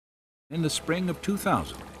In the spring of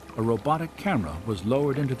 2000, a robotic camera was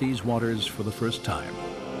lowered into these waters for the first time.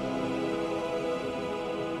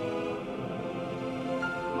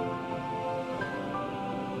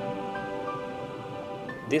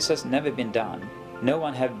 This has never been done. No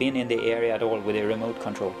one have been in the area at all with a remote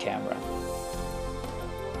control camera.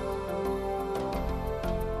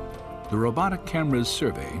 The robotic camera's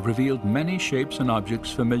survey revealed many shapes and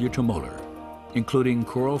objects familiar to Moeller, including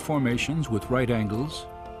coral formations with right angles,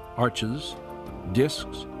 arches,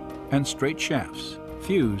 discs, and straight shafts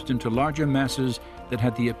fused into larger masses that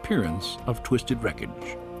had the appearance of twisted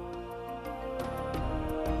wreckage.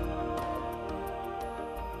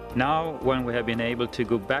 Now, when we have been able to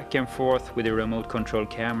go back and forth with a remote control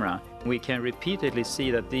camera, we can repeatedly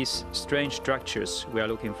see that these strange structures we are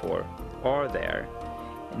looking for are there.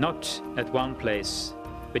 Not at one place,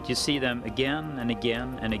 but you see them again and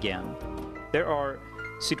again and again. There are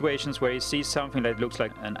situations where you see something that looks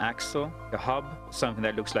like an axle, a hub, something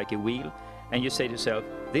that looks like a wheel, and you say to yourself,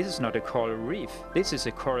 this is not a coral reef, this is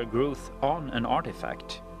a coral growth on an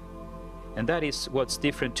artifact. And that is what's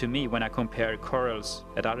different to me when I compare corals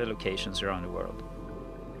at other locations around the world.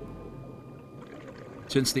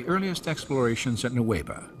 Since the earliest explorations at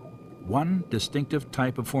Nueva, one distinctive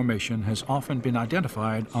type of formation has often been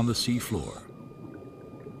identified on the sea floor.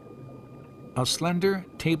 A slender,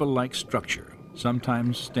 table-like structure,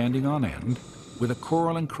 sometimes standing on end, with a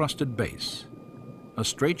coral-encrusted base, a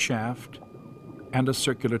straight shaft, and a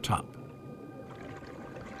circular top.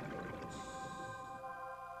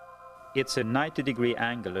 It's a 90-degree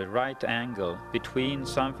angle, a right angle, between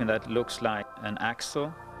something that looks like an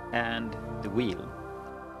axle and the wheel.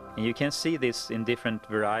 And you can see this in different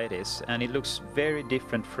varieties, and it looks very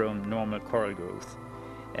different from normal coral growth.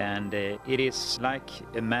 And it is like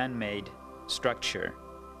a man-made structure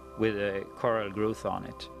with a coral growth on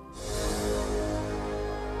it.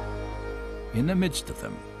 In the midst of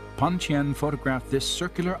them, Pan Tien photographed this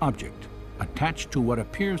circular object attached to what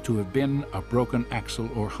appears to have been a broken axle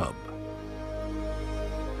or hub.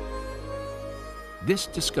 This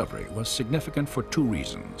discovery was significant for two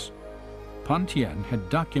reasons. Pan Tien had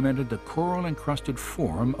documented the coral-encrusted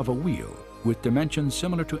form of a wheel with dimensions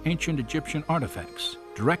similar to ancient Egyptian artifacts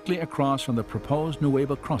directly across from the proposed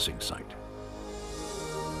Nueva crossing site.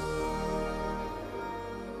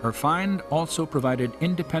 Her find also provided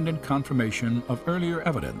independent confirmation of earlier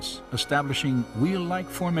evidence establishing wheel-like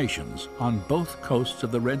formations on both coasts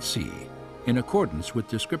of the Red Sea in accordance with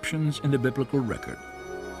descriptions in the biblical record.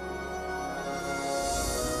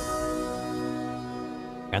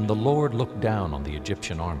 And the Lord looked down on the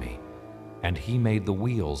Egyptian army, and he made the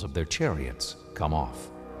wheels of their chariots come off.